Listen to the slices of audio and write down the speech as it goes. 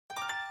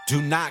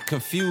Do not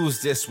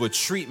confuse this with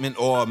treatment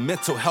or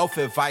mental health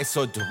advice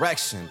or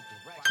direction.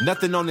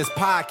 Nothing on this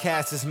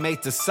podcast is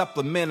made to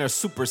supplement or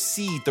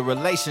supersede the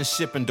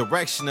relationship and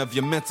direction of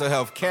your mental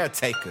health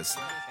caretakers.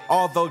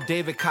 Although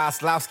David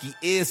Kozlowski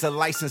is a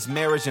licensed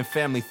marriage and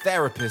family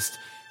therapist,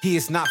 he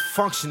is not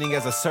functioning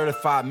as a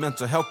certified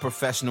mental health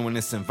professional in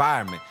this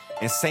environment.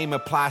 And same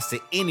applies to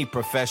any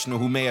professional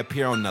who may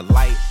appear on the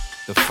Light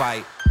the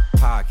Fight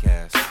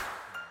podcast.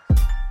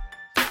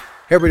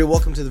 Hey everybody,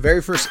 welcome to the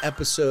very first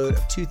episode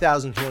of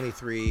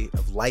 2023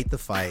 of Light the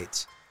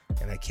Fight.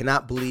 And I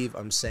cannot believe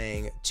I'm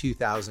saying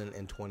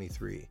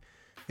 2023.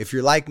 If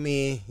you're like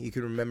me, you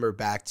can remember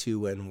back to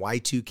when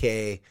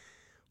Y2K,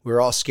 we were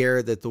all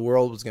scared that the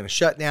world was going to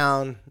shut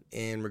down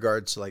in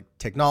regards to like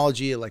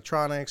technology,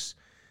 electronics.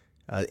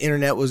 The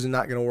internet was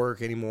not going to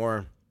work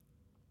anymore.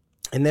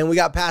 And then we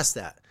got past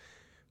that.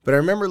 But I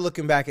remember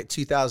looking back at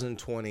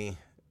 2020,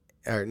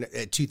 or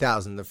at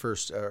 2000, the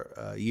first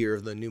year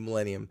of the new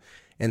millennium,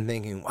 and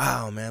thinking,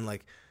 wow, man,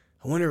 like,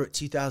 I wonder what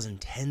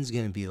 2010 is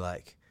going to be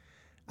like.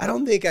 I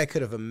don't think I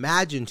could have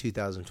imagined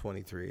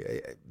 2023.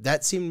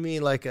 That seemed to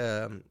me like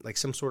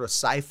some sort of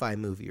sci-fi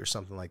movie or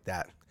something like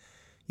that.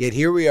 Yet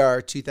here we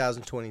are,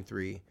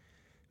 2023.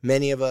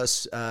 Many of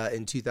us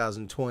in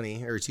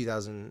 2020 or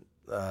 2000,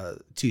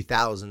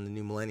 the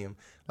new millennium,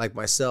 like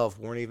myself,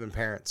 weren't even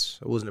parents.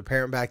 I wasn't a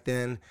parent back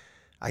then.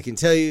 I can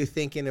tell you,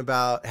 thinking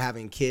about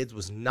having kids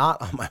was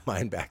not on my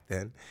mind back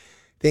then.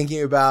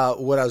 Thinking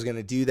about what I was going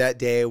to do that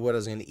day, what I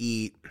was going to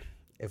eat,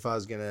 if I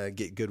was going to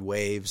get good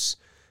waves,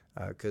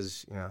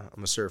 because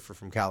I'm a surfer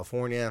from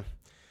California.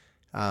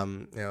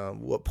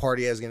 What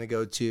party I was going to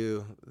go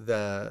to,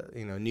 the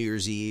New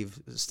Year's Eve,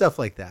 stuff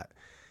like that.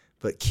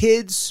 But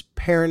kids,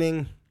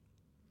 parenting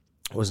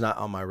was not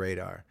on my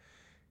radar.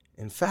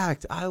 In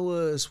fact,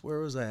 where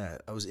was I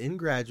at? I was in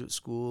graduate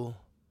school.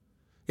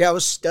 Yeah, I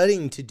was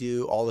studying to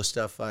do all the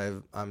stuff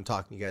I'm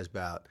talking to you guys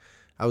about.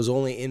 I was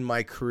only in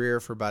my career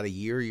for about a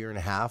year and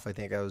a half. I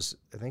think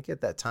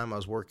at that time I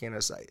was working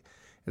at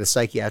a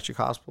psychiatric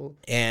hospital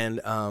and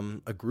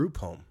a group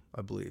home,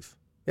 I believe.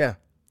 Yeah.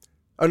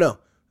 Oh, no.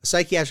 A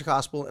psychiatric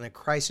hospital and a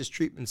crisis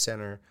treatment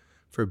center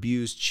for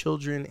abused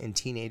children and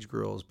teenage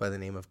girls by the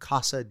name of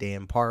Casa de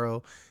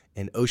Amparo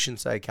in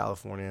Oceanside,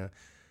 California.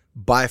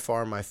 By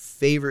far my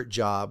favorite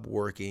job,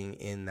 working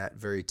in that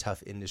very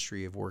tough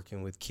industry of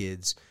working with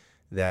kids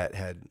that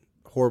had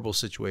horrible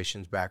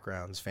situations,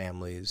 backgrounds,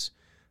 families.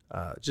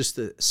 Just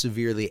the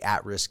severely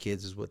at-risk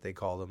kids is what they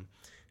call them.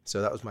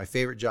 So that was my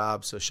favorite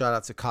job. So shout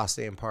out to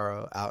Casa de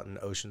Amparo out in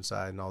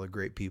Oceanside and all the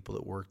great people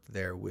that worked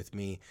there with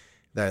me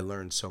that I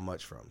learned so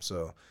much from.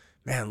 So,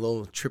 man, a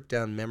little trip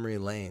down memory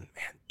lane.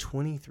 Man,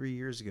 23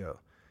 years ago.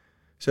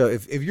 So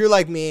if you're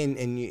like me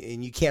and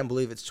you can't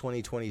believe it's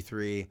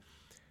 2023,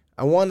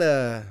 I want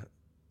to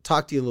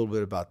talk to you a little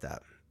bit about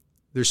that.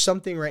 There's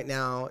something right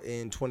now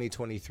in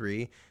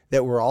 2023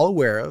 that we're all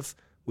aware of.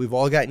 We've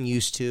all gotten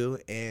used to,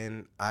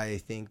 and I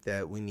think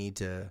that we need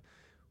to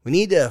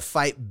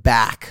fight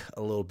back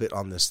a little bit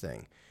on this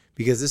thing,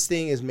 because this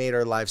thing has made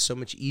our lives so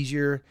much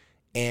easier,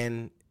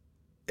 and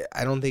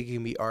I don't think it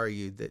can be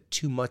argued that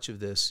too much of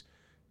this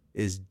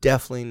is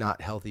definitely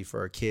not healthy for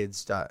our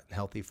kids, not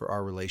healthy for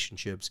our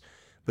relationships.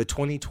 But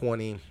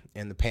 2020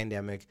 and the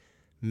pandemic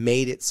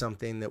made it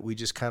something that we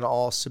just kind of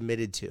all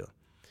submitted to.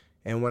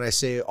 And when I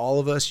say all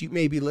of us, you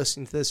may be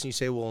listening to this and you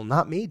say, well,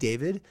 not me,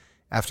 David,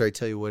 after I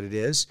tell you what it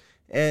is.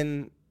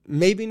 And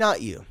maybe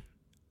not you,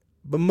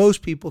 but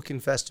most people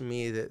confess to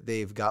me that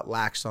they've got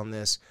lax on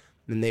this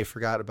and they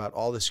forgot about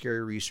all the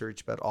scary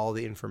research, about all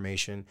the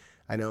information.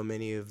 I know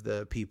many of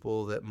the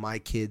people that my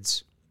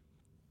kids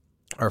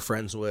are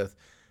friends with,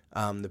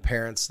 the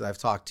parents that I've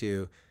talked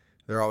to,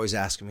 they're always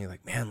asking me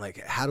like, man,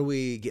 like, how do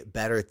we get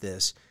better at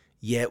this?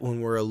 Yet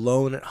when we're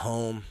alone at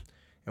home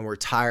and we're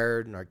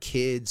tired and our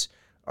kids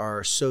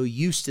are so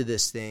used to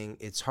this thing,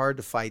 it's hard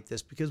to fight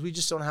this because we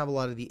just don't have a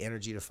lot of the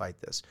energy to fight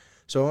this.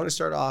 So I want to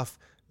start off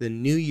the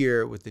new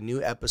year with the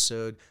new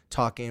episode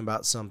talking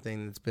about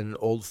something that's been an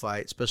old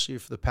fight, especially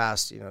for the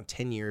past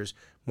 10 years,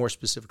 more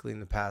specifically in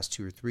the past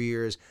 2 or 3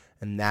 years,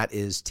 and that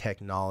is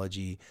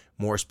technology,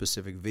 more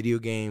specific video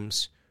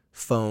games,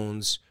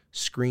 phones,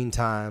 screen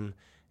time.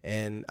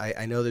 And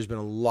I know there's been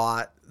a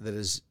lot that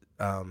has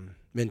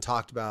been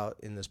talked about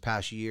in this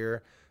past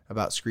year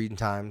about screen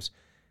times.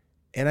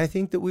 And I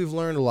think that we've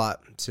learned a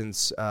lot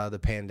since the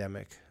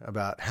pandemic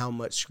about how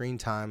much screen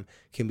time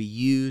can be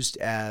used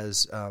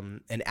as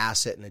an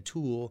asset and a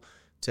tool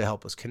to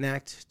help us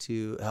connect,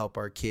 to help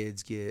our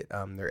kids get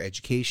their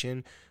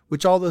education,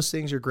 which all those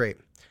things are great.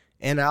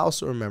 And I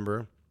also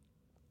remember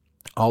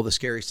all the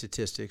scary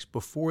statistics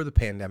before the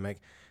pandemic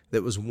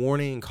that was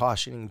warning and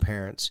cautioning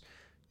parents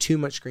too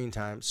much screen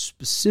time,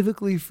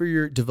 specifically for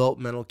your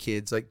developmental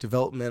kids, like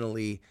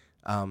developmentally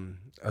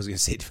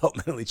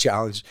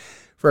challenged.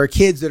 For our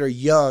kids that are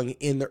young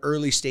in the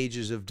early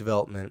stages of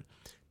development,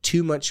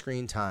 too much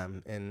screen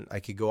time, and I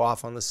could go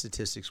off on the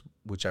statistics,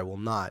 which I will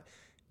not,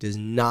 does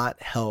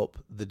not help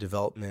the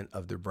development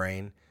of their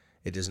brain.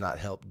 It does not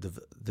help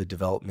the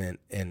development.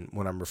 And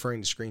when I'm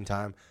referring to screen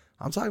time,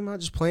 I'm talking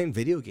about just playing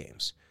video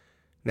games.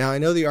 Now, I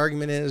know the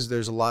argument is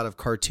there's a lot of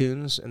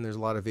cartoons and there's a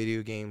lot of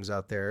video games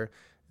out there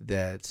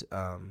that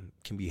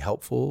can be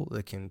helpful,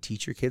 that can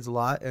teach your kids a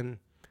lot. And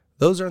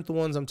those aren't the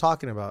ones I'm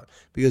talking about,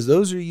 because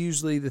those are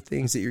usually the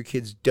things that your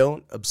kids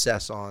don't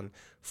obsess on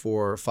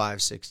for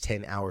 5, 6,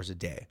 10 hours a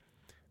day.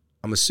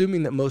 I'm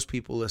assuming that most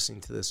people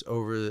listening to this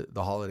over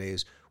the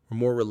holidays were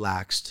more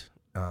relaxed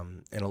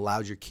and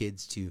allowed your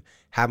kids to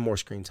have more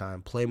screen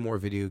time, play more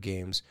video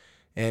games.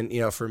 And,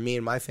 for me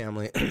and my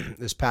family,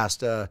 this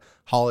past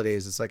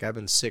holidays, it's like I've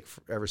been sick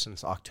ever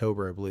since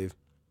October, I believe.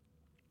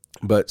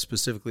 But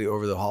specifically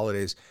over the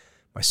holidays,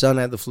 my son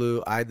had the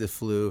flu, I had the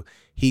flu.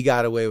 He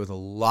got away with a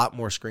lot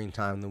more screen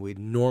time than we'd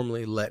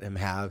normally let him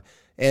have.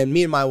 And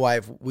me and my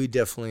wife, we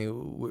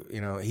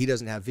definitely, he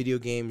doesn't have video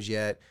games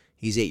yet.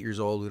 He's 8 years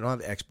old. We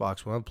don't have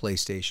Xbox. We don't have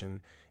PlayStation.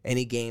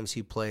 Any games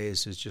he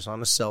plays is just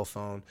on a cell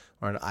phone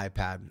or an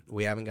iPad.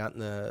 We haven't gotten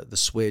the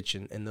Switch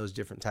and those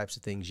different types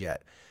of things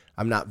yet.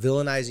 I'm not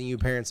villainizing you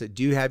parents that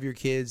do have your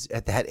kids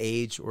at that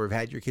age or have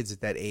had your kids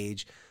at that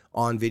age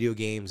on video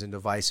games and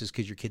devices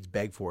because your kids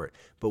beg for it.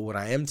 But what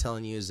I am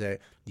telling you is that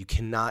you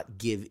cannot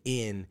give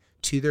in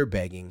to their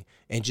begging.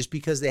 And just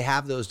because they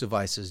have those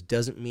devices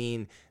doesn't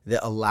mean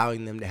that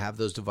allowing them to have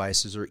those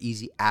devices or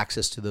easy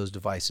access to those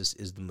devices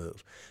is the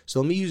move. So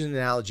let me use an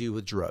analogy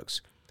with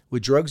drugs.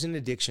 With drugs and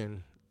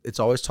addiction, it's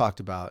always talked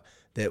about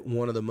that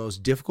one of the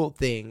most difficult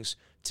things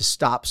to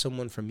stop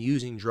someone from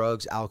using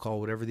drugs,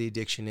 alcohol, whatever the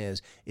addiction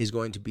is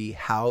going to be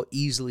how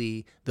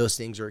easily those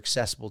things are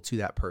accessible to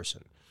that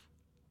person.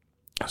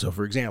 So,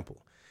 for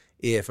example,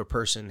 if a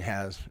person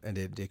has an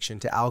addiction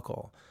to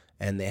alcohol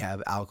and they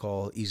have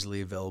alcohol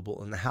easily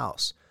available in the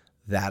house,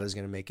 that is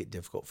going to make it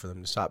difficult for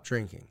them to stop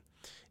drinking.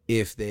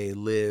 If they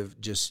live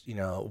just,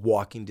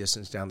 walking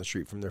distance down the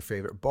street from their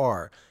favorite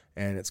bar,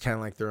 and it's kind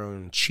of like their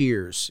own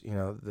Cheers,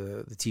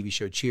 the TV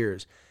show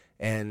Cheers,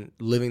 and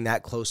living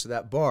that close to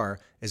that bar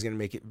is going to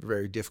make it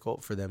very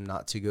difficult for them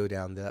not to go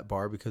down to that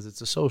bar because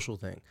it's a social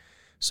thing.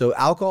 So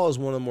alcohol is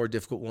one of the more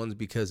difficult ones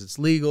because it's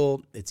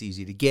legal, it's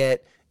easy to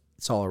get,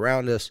 it's all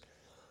around us.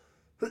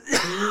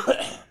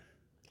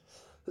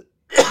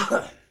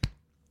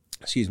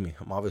 Excuse me.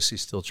 I'm obviously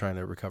still trying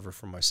to recover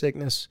from my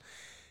sickness.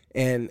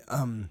 And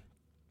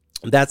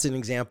that's an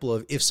example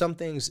of if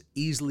something's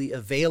easily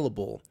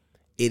available,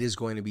 it is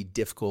going to be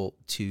difficult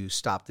to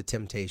stop the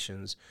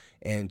temptations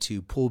and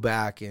to pull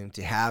back and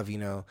to have,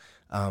 the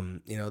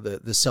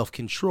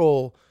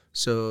self-control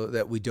so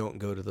that we don't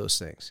go to those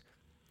things.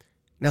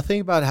 Now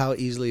think about how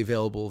easily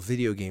available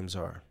video games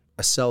are,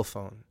 a cell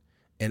phone,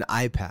 an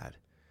iPad.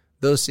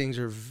 Those things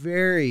are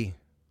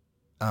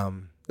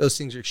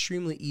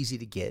extremely easy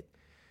to get.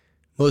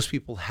 Most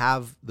people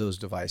have those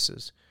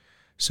devices.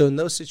 So in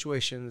those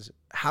situations,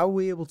 how are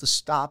we able to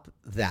stop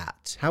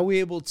that? How are we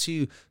able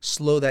to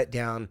slow that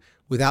down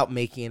without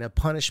making it a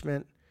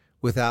punishment,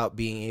 without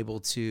being able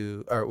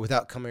to, or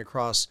without coming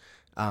across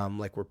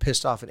like we're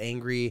pissed off and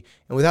angry,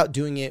 and without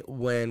doing it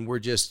when we're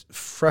just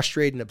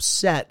frustrated and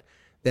upset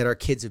that our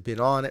kids have been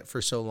on it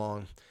for so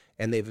long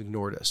and they've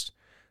ignored us?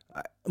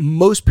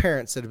 Most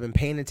parents that have been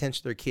paying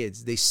attention to their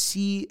kids, they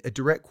see a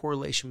direct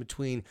correlation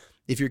between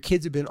if your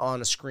kids have been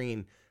on a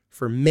screen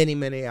for many,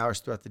 many hours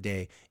throughout the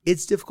day,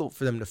 it's difficult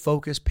for them to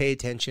focus, pay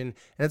attention,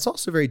 and it's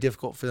also very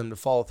difficult for them to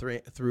follow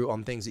through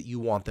on things that you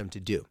want them to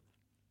do.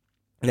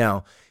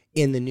 Now,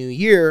 in the new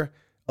year,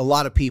 a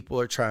lot of people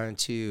are trying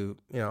to,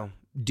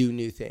 do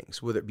new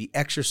things, whether it be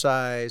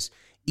exercise,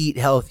 eat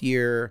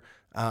healthier,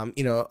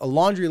 a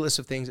laundry list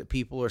of things that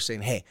people are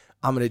saying, hey,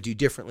 I'm going to do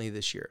differently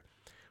this year.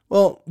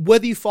 Well,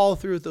 whether you follow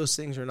through with those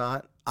things or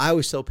not, I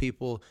always tell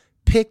people,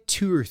 pick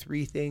 2 or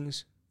 3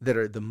 things that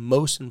are the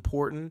most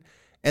important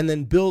and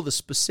then build a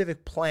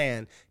specific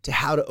plan to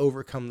how to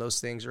overcome those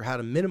things or how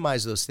to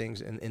minimize those things,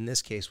 in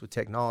this case with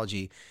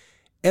technology,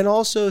 and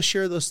also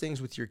share those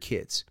things with your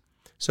kids.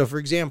 So, for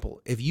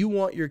example, if you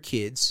want your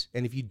kids,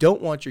 and if you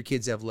don't want your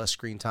kids to have less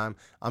screen time,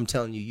 I'm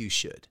telling you, you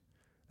should.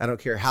 I don't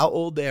care how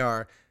old they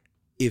are.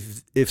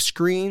 If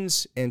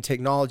screens and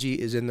technology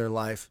is in their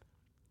life,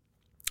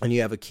 and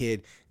you have a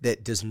kid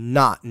that does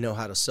not know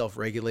how to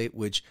self-regulate,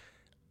 which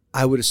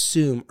I would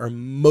assume are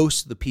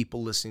most of the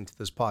people listening to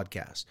this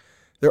podcast.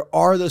 There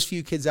are those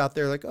few kids out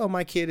there like, oh,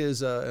 my kid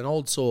is an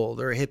old soul.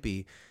 They're a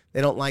hippie.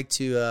 They don't like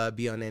to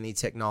be on any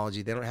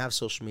technology. They don't have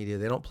social media.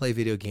 They don't play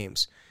video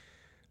games.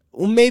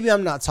 Well, maybe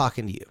I'm not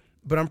talking to you,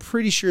 but I'm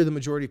pretty sure the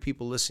majority of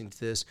people listening to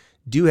this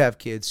do have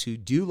kids who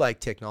do like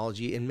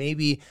technology and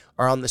maybe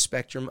are on the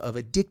spectrum of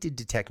addicted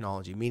to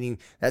technology, meaning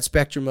that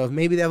spectrum of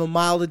maybe they have a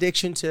mild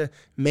addiction to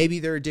maybe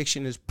their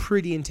addiction is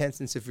pretty intense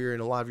and severe,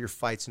 and a lot of your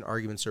fights and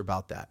arguments are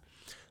about that.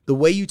 The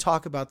way you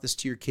talk about this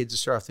to your kids to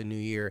start off the new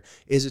year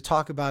is to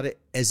talk about it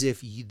as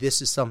if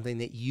this is something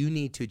that you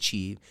need to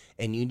achieve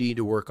and you need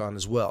to work on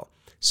as well.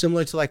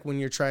 Similar to like when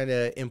you're trying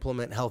to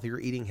implement healthier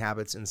eating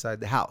habits inside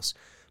the house.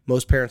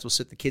 Most parents will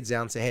sit the kids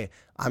down and say, hey,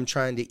 I'm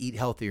trying to eat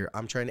healthier.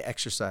 I'm trying to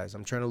exercise.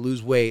 I'm trying to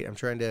lose weight. I'm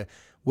trying to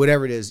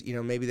whatever it is.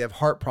 Maybe they have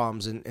heart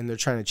problems and they're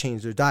trying to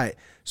change their diet.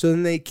 So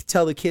then they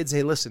tell the kids,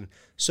 hey, listen,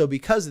 so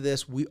because of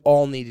this, we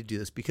all need to do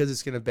this because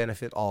it's going to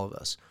benefit all of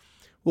us.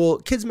 Well,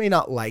 kids may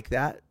not like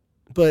that.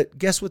 But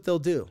guess what they'll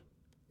do?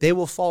 They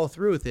will follow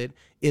through with it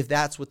if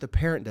that's what the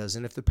parent does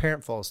and if the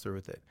parent follows through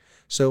with it.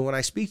 So when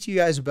I speak to you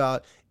guys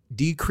about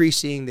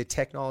decreasing the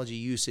technology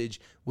usage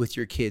with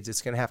your kids,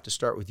 it's going to have to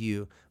start with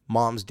you,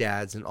 moms,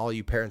 dads, and all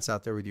you parents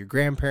out there with your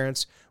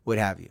grandparents, what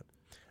have you.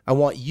 I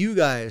want you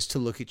guys to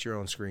look at your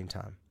own screen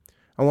time.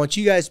 I want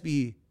you guys to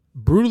be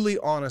brutally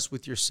honest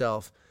with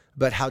yourself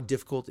about how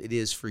difficult it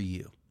is for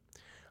you.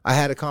 I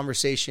had a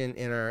conversation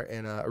in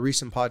a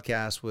recent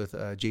podcast with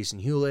Jason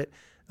Hewlett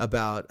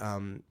about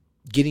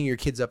getting your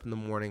kids up in the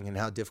morning and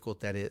how difficult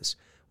that is.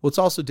 Well, it's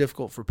also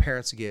difficult for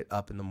parents to get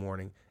up in the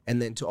morning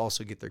and then to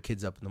also get their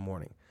kids up in the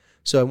morning.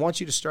 So I want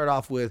you to start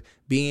off with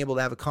being able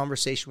to have a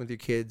conversation with your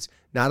kids,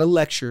 not a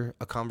lecture,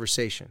 a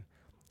conversation,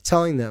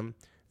 telling them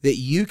that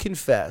you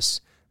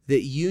confess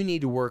that you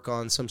need to work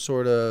on some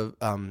sort of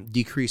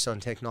decrease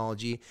on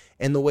technology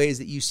and the ways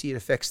that you see it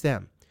affects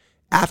them.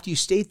 After you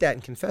state that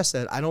and confess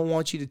that, I don't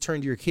want you to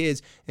turn to your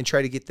kids and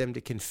try to get them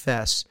to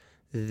confess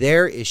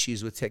their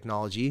issues with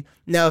technology.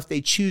 Now, if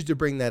they choose to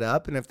bring that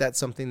up and if that's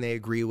something they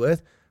agree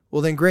with,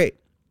 well, then great.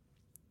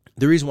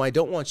 The reason why I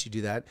don't want you to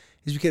do that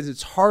is because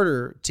it's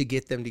harder to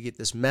get them to get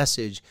this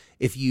message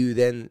if you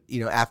then,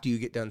 after you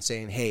get done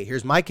saying, hey,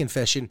 here's my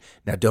confession.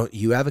 Now, don't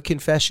you have a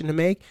confession to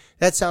make?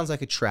 That sounds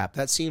like a trap.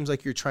 That seems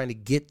like you're trying to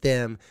get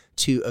them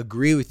to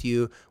agree with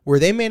you where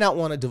they may not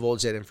want to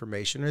divulge that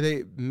information or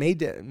they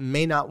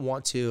may not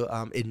want to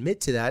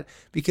admit to that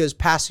because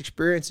past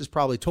experience has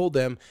probably told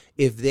them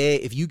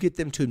if you get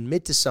them to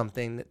admit to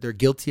something that they're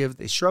guilty of,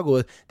 they struggle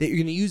with, that you're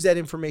going to use that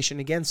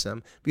information against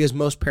them because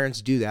most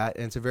parents do that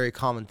and it's a very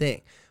common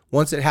thing.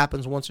 Once it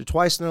happens once or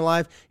twice in their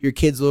life, your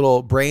kid's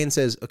little brain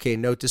says, okay,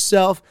 note to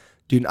self,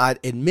 do not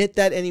admit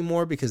that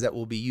anymore because that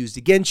will be used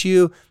against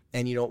you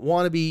and you don't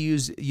want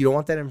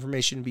that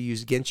information to be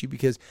used against you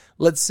because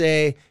let's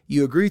say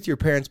you agree with your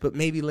parents, but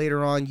maybe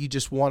later on you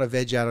just want to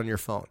veg out on your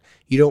phone.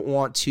 You don't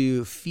want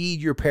to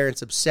feed your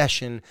parents'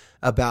 obsession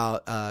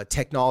about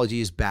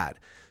technology is bad.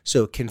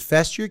 So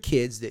confess to your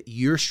kids that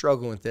you're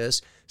struggling with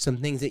this, some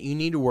things that you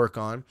need to work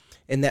on,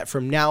 and that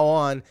from now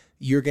on,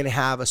 you're going to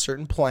have a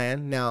certain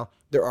plan. Now,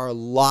 there are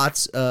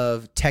lots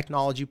of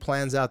technology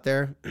plans out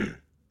there.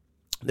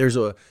 There's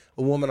a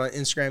woman on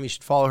Instagram. You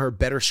should follow her,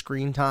 Better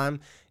Screen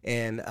Time,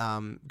 and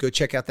go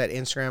check out that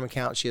Instagram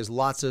account. She has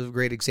lots of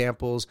great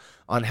examples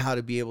on how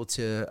to be able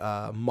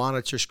to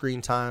monitor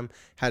screen time,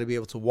 how to be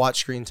able to watch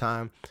screen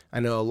time. I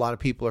know a lot of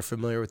people are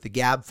familiar with the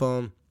Gabb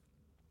phone.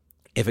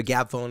 If a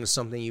Gabb phone is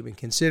something you've been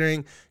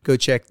considering, go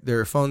check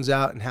their phones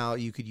out and how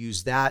you could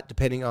use that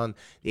depending on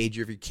the age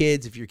of your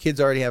kids. If your kids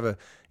already have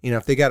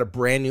if they got a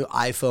brand new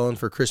iPhone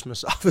for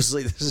Christmas,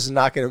 obviously this is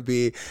not going to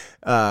be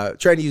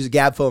trying to use a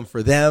Gabb phone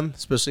for them,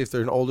 especially if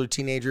they're an older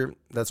teenager.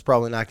 That's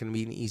probably not going to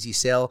be an easy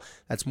sale.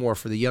 That's more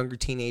for the younger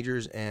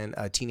teenagers and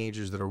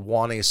teenagers that are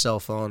wanting a cell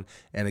phone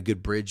and a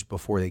good bridge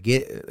before they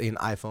get an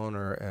iPhone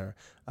or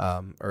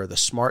the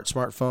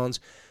smartphones.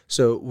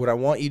 So what I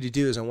want you to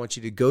do is I want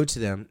you to go to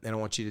them and I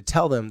want you to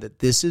tell them that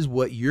this is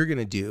what you're going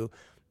to do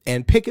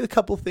and pick a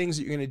couple things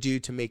that you're going to do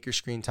to make your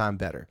screen time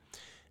better.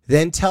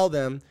 Then tell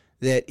them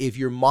that if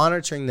you're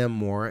monitoring them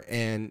more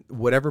and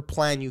whatever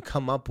plan you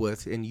come up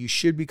with, and you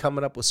should be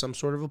coming up with some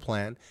sort of a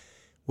plan,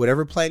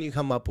 whatever plan you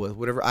come up with,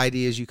 whatever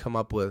ideas you come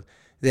up with,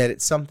 that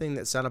it's something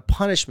that's not a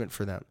punishment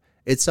for them.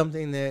 It's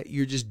something that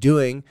you're just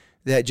doing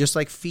that just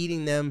like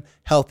feeding them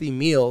healthy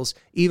meals,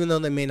 even though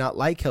they may not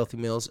like healthy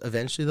meals,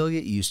 eventually they'll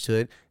get used to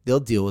it. They'll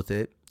deal with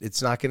it.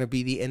 It's not going to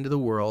be the end of the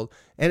world.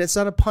 And it's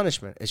not a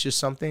punishment. It's just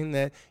something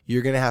that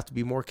you're going to have to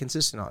be more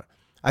consistent on.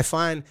 I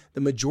find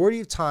the majority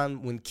of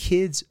time when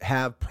kids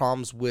have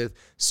problems with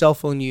cell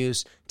phone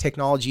use,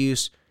 technology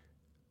use,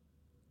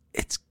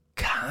 it's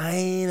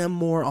kind of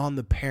more on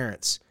the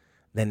parents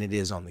than it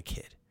is on the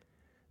kid.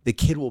 The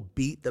kid will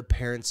beat the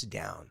parents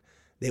down.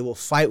 They will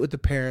fight with the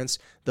parents.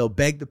 They'll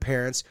beg the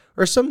parents.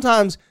 Or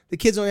sometimes the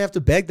kids don't have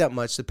to beg that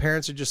much. The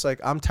parents are just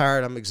like, I'm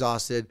tired. I'm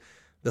exhausted.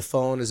 The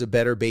phone is a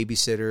better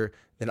babysitter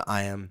than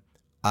I am.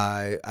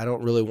 I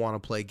don't really want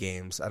to play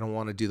games. I don't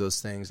want to do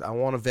those things. I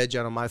want to veg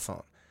out on my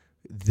phone.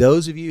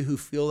 Those of you who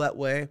feel that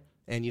way,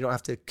 and you don't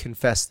have to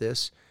confess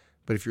this,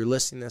 but if you're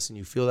listening to this and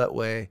you feel that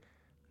way,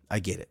 I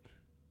get it.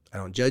 I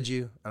don't judge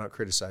you. I don't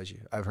criticize you.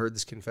 I've heard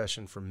this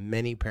confession from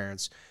many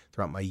parents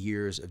throughout my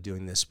years of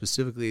doing this,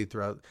 specifically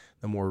throughout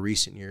the more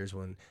recent years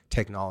when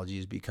technology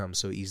has become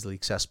so easily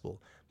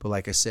accessible. But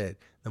like I said,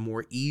 the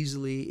more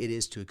easily it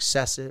is to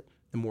access it,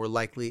 the more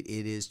likely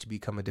it is to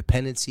become a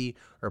dependency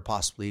or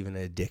possibly even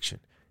an addiction.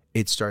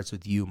 It starts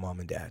with you, mom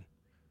and dad.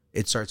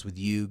 It starts with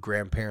you,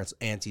 grandparents,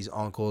 aunties,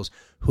 uncles,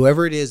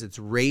 whoever it is that's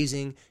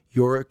raising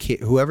your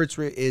kid, whoever it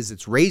is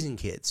that's raising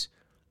kids,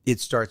 it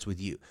starts with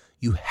you.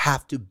 You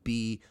have to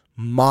be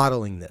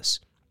modeling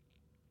this.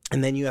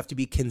 And then you have to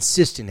be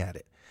consistent at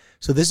it.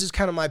 So this is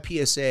kind of my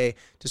PSA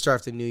to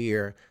start the new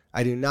year.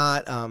 I do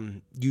not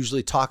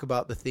usually talk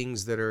about the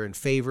things that are in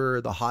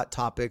favor, the hot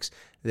topics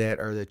that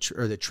are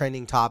the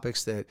trending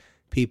topics that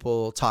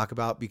people talk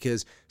about,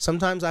 because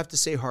sometimes I have to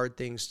say hard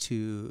things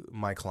to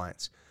my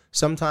clients.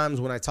 Sometimes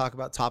when I talk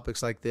about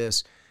topics like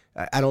this,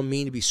 I don't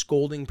mean to be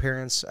scolding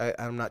parents.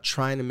 I'm not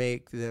trying to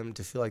make them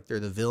to feel like they're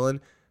the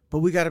villain, but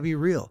we got to be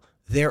real.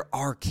 They're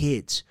our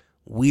kids.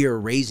 We are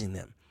raising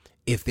them.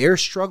 If they're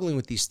struggling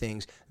with these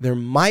things, there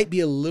might be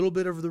a little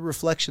bit of the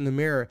reflection in the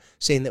mirror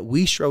saying that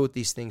we struggle with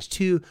these things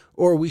too,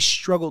 or we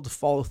struggle to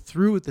follow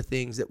through with the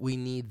things that we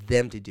need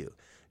them to do.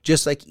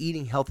 Just like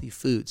eating healthy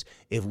foods.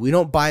 If we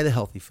don't buy the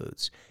healthy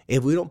foods,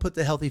 if we don't put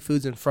the healthy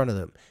foods in front of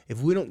them,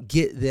 if we don't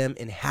get them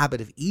in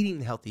habit of eating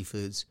the healthy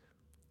foods,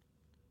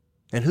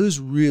 then who's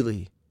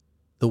really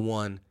the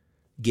one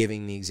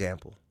giving the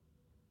example?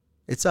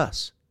 It's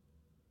us.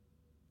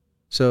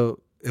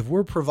 So if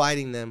we're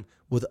providing them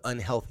with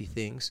unhealthy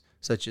things,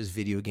 such as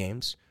video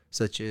games,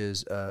 such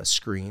as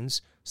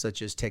screens,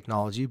 such as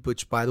technology,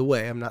 which, by the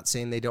way, I'm not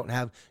saying they don't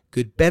have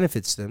good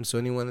benefits to them. So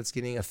anyone that's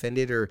getting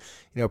offended or,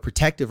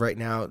 protective right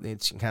now,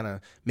 it's kind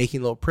of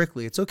making a little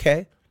prickly. It's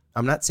okay.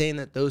 I'm not saying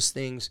that those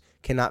things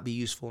cannot be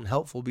useful and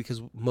helpful,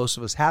 because most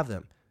of us have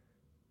them.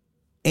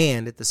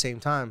 And at the same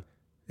time,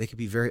 they could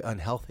be very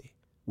unhealthy.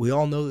 We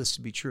all know this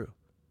to be true.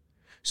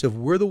 So if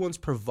we're the ones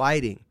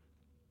providing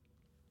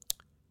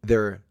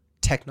their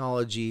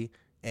technology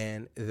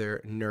and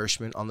their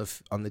nourishment on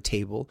the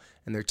table,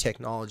 and their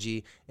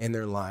technology in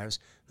their lives,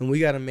 then we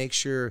got to make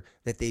sure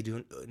that they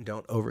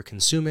don't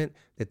overconsume it,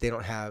 that they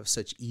don't have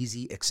such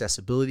easy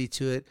accessibility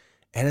to it,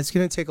 and it's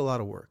going to take a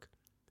lot of work.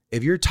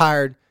 If you're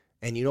tired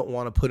and you don't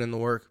want to put in the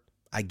work,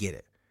 I get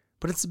it.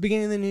 But it's the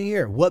beginning of the new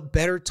year. What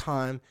better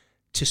time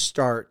to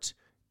start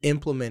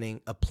implementing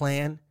a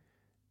plan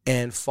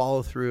and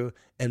follow through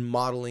and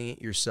modeling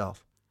it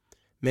yourself?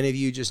 Many of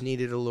you just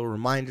needed a little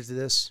reminder to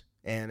this.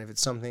 And if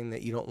it's something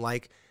that you don't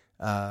like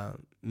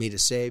me to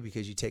say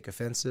because you take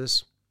offense to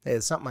this, hey,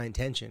 it's not my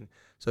intention.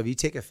 So if you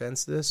take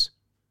offense to this,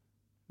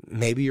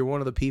 maybe you're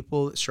one of the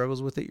people that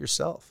struggles with it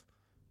yourself.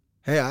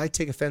 Hey, I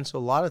take offense to a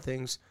lot of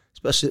things,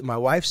 especially that my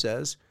wife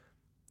says.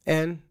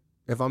 And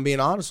if I'm being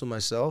honest with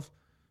myself,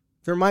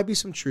 there might be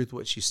some truth to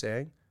what she's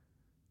saying.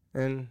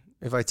 And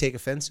if I take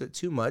offense to it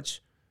too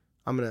much,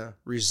 I'm going to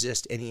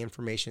resist any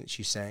information that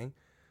she's saying.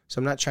 So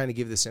I'm not trying to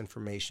give this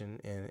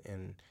information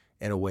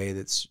in a way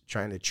that's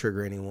trying to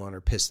trigger anyone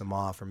or piss them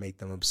off or make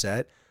them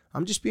upset.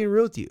 I'm just being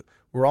real with you.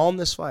 We're all in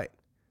this fight.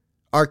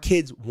 Our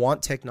kids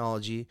want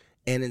technology,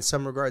 and in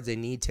some regards, they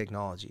need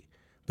technology.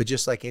 But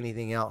just like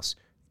anything else,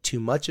 too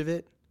much of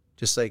it,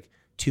 just like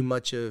too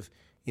much of,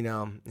 you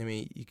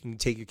can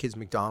take your kids to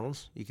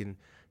McDonald's. You can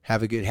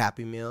have a good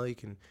Happy Meal. You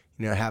can,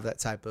 have that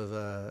type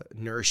of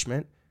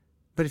nourishment.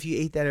 But if you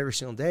ate that every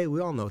single day, we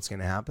all know what's going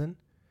to happen.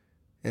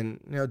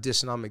 And,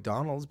 dissing on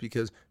McDonald's,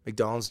 because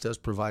McDonald's does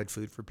provide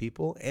food for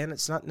people, and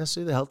it's not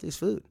necessarily the healthiest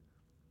food.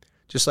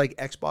 Just like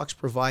Xbox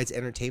provides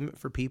entertainment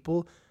for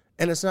people,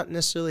 and it's not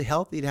necessarily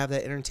healthy to have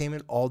that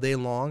entertainment all day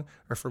long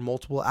or for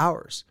multiple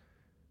hours.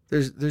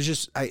 There's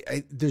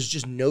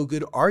just no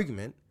good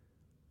argument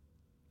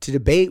to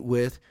debate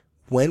with.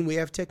 When we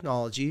have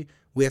technology,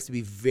 we have to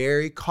be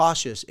very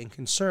cautious and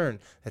concerned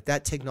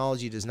that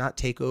technology does not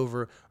take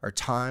over our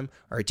time,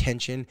 our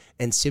attention,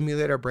 and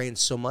simulate our brains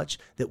so much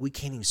that we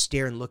can't even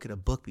stare and look at a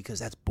book because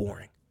that's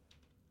boring.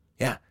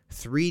 Yeah,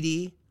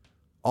 3D,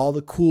 all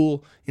the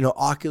cool,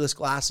 Oculus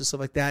glasses, stuff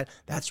like that.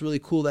 That's really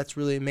cool. That's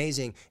really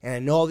amazing. And I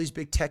know all these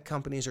big tech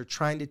companies are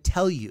trying to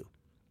tell you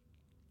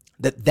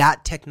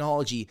that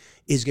technology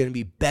is going to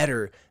be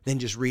better than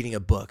just reading a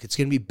book. It's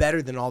going to be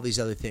better than all these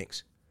other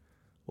things.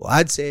 Well,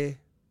 I'd say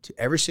to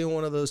every single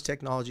one of those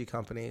technology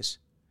companies,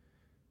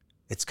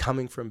 it's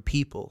coming from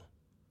people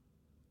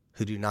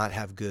who do not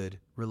have good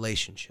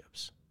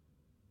relationships.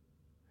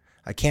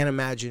 I can't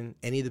imagine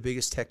any of the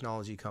biggest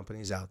technology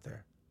companies out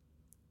there,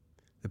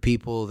 the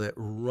people that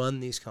run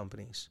these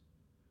companies,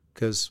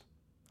 because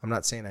I'm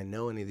not saying I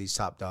know any of these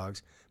top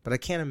dogs, but I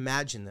can't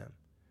imagine them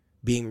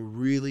being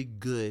really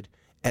good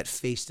at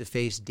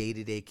face-to-face,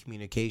 day-to-day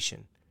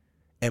communication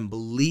and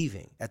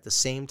believing at the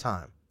same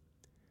time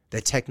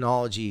that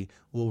technology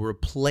will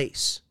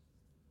replace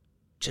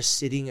just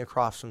sitting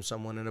across from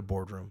someone in a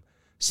boardroom,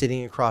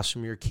 sitting across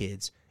from your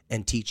kids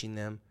and teaching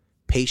them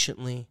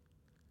patiently,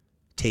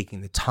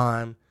 taking the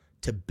time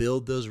to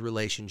build those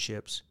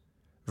relationships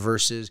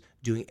versus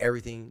doing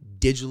everything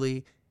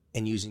digitally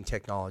and using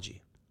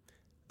technology.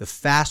 The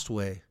fast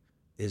way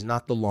is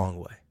not the long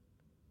way.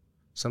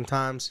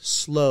 Sometimes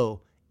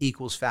slow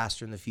equals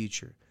faster in the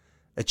future.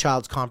 A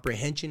child's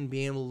comprehension,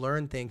 being able to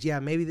learn things. Yeah,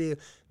 maybe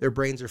their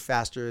brains are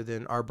faster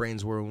than our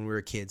brains were when we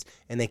were kids,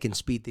 and they can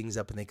speed things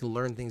up and they can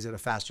learn things at a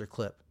faster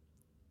clip.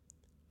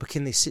 But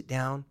can they sit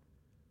down,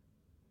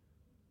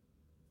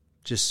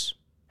 just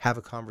have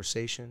a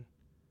conversation?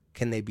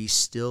 Can they be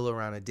still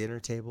around a dinner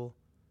table?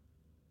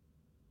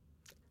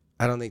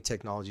 I don't think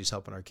technology is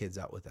helping our kids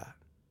out with that.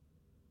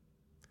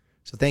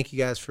 So thank you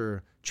guys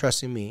for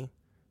trusting me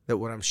that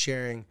what I'm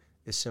sharing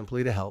is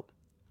simply to help.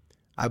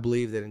 I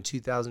believe that in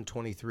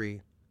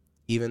 2023,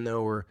 even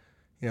though we're,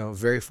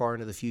 very far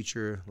into the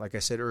future, like I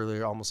said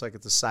earlier, almost like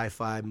it's a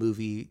sci-fi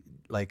movie,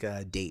 like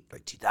a date,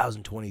 like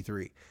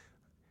 2023.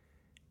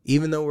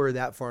 Even though we're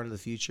that far into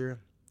the future,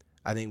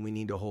 I think we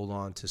need to hold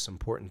on to some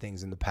important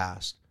things in the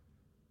past.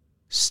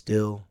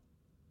 Still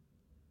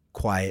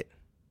quiet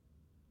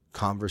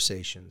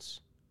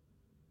conversations,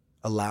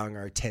 allowing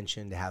our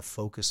attention to have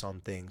focus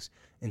on things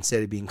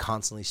instead of being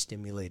constantly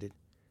stimulated.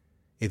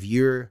 If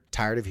you're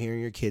tired of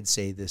hearing your kids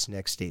say this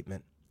next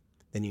statement,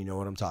 then you know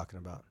what I'm talking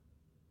about.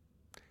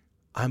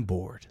 I'm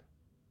bored.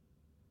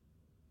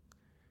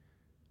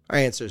 Our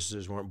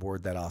ancestors weren't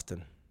bored that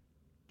often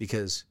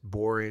because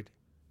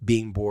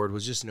being bored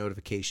was just a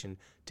notification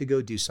to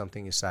go do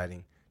something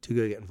exciting, to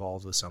go get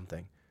involved with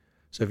something.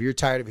 So if you're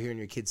tired of hearing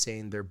your kids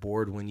saying they're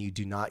bored when you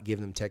do not give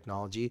them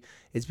technology,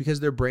 it's because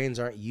their brains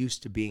aren't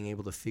used to being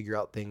able to figure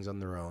out things on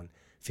their own,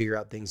 figure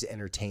out things to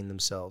entertain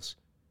themselves.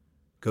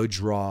 Go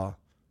draw,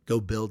 go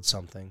build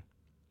something.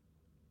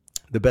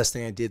 The best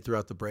thing I did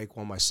throughout the break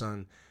while my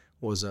son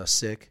was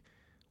sick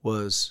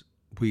was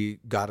we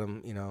got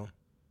him,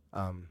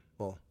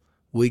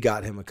 we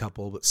got him a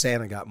couple, but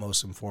Santa got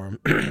most of them for him.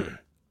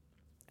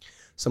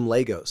 Some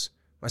Legos.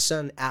 My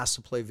son asked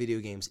to play video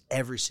games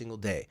every single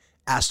day,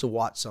 asked to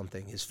watch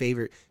something, his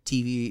favorite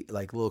TV,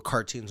 like little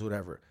cartoons,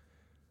 whatever.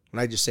 And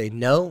I just say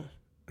no,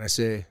 and I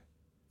say,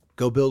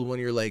 go build one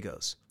of your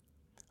Legos.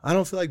 I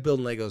don't feel like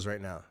building Legos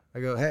right now. I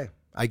go, hey,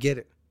 I get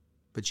it,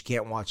 but you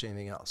can't watch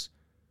anything else.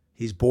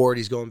 He's bored,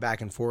 he's going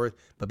back and forth,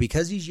 but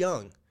because he's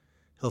young,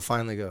 he'll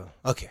finally go,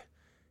 okay,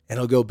 and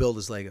he'll go build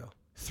his Lego.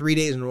 3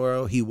 days in a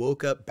row, he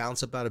woke up,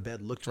 bounced up out of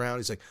bed, looked around,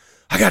 he's like,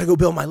 I got to go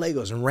build my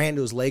Legos, and ran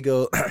to his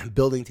Lego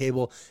building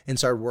table and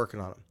started working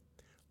on them.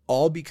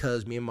 All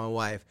because me and my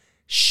wife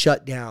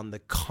shut down the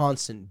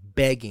constant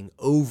begging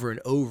over and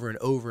over and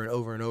over and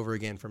over and over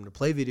again for him to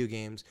play video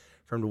games,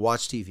 for him to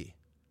watch TV.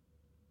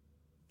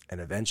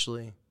 And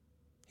eventually,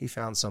 he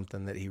found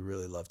something that he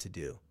really loved to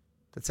do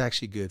that's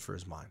actually good for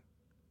his mind.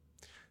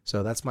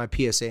 So that's my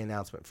PSA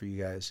announcement for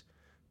you guys.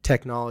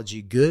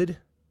 Technology good,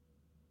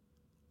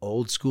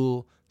 old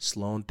school,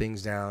 slowing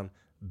things down,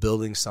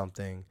 building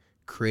something,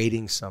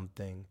 creating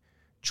something,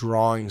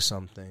 drawing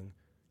something,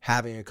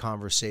 having a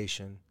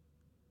conversation,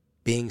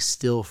 being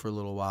still for a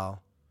little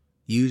while,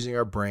 using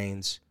our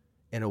brains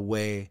in a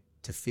way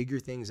to figure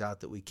things out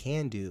that we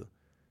can do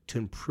to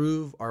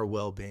improve our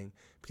well-being.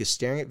 Because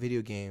staring at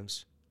video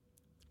games,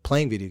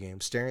 playing video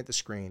games, staring at the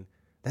screen,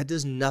 that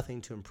does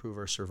nothing to improve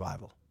our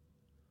survival.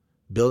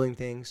 Building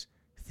things,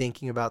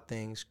 thinking about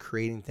things,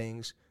 creating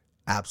things,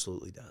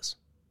 absolutely does.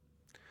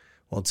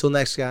 Well, until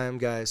next time,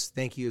 guys,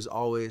 thank you as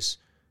always.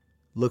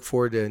 Look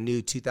forward to a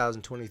new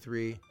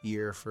 2023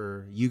 year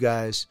for you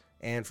guys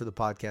and for the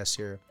podcast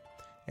here.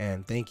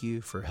 And thank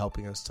you for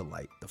helping us to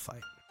light the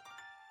fight.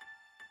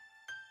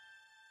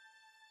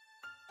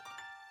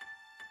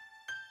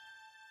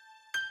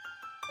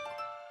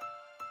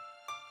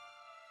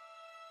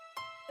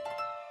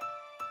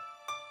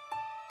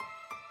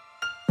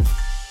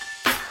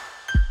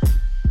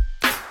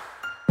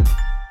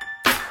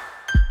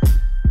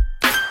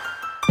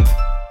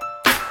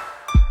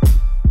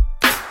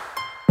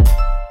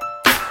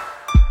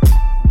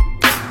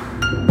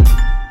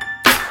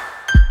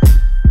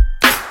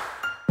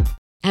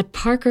 At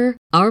Parker,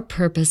 our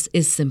purpose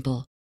is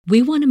simple.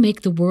 We want to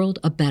make the world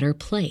a better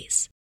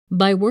place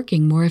by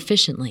working more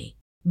efficiently,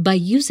 by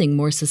using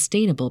more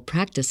sustainable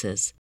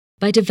practices,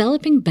 by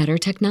developing better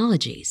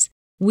technologies.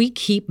 We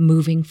keep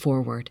moving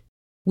forward.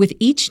 With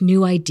each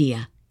new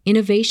idea,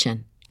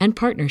 innovation, and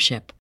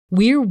partnership,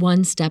 we're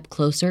one step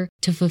closer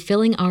to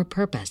fulfilling our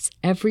purpose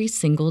every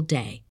single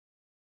day.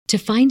 To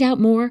find out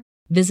more,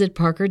 visit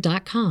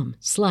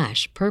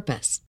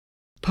parker.com/purpose.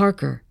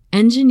 Parker,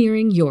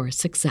 engineering your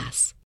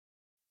success.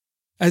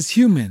 As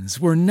humans,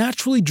 we're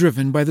naturally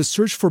driven by the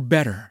search for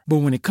better. But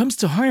when it comes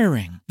to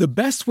hiring, the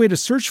best way to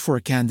search for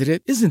a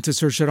candidate isn't to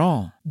search at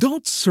all.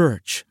 Don't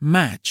search,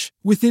 match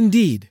with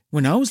Indeed.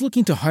 When I was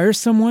looking to hire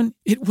someone,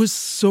 it was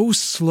so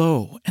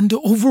slow and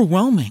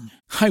overwhelming.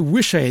 I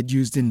wish I had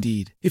used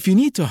Indeed. If you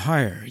need to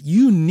hire,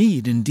 you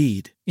need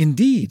Indeed.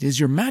 Indeed is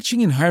your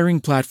matching and hiring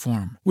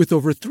platform with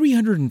over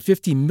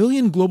 350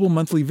 million global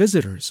monthly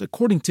visitors,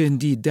 according to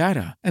Indeed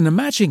data, and a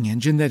matching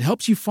engine that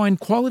helps you find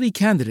quality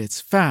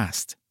candidates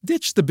fast.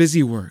 Ditch the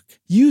busy work.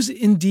 Use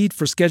Indeed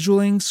for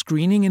scheduling,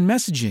 screening, and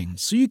messaging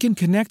so you can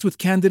connect with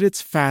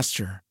candidates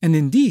faster. And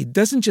Indeed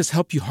doesn't just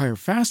help you hire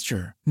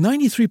faster.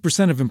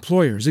 93% of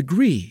employers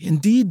agree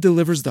Indeed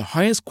delivers the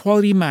highest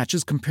quality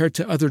matches compared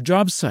to other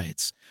job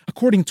sites,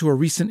 according to a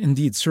recent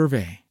Indeed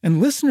survey.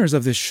 And listeners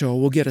of this show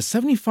will get a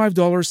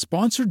 $75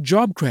 sponsored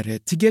job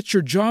credit to get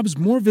your jobs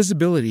more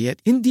visibility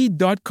at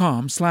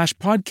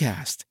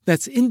Indeed.com/podcast.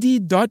 That's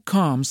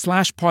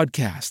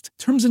Indeed.com/podcast.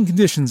 Terms and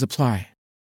conditions apply.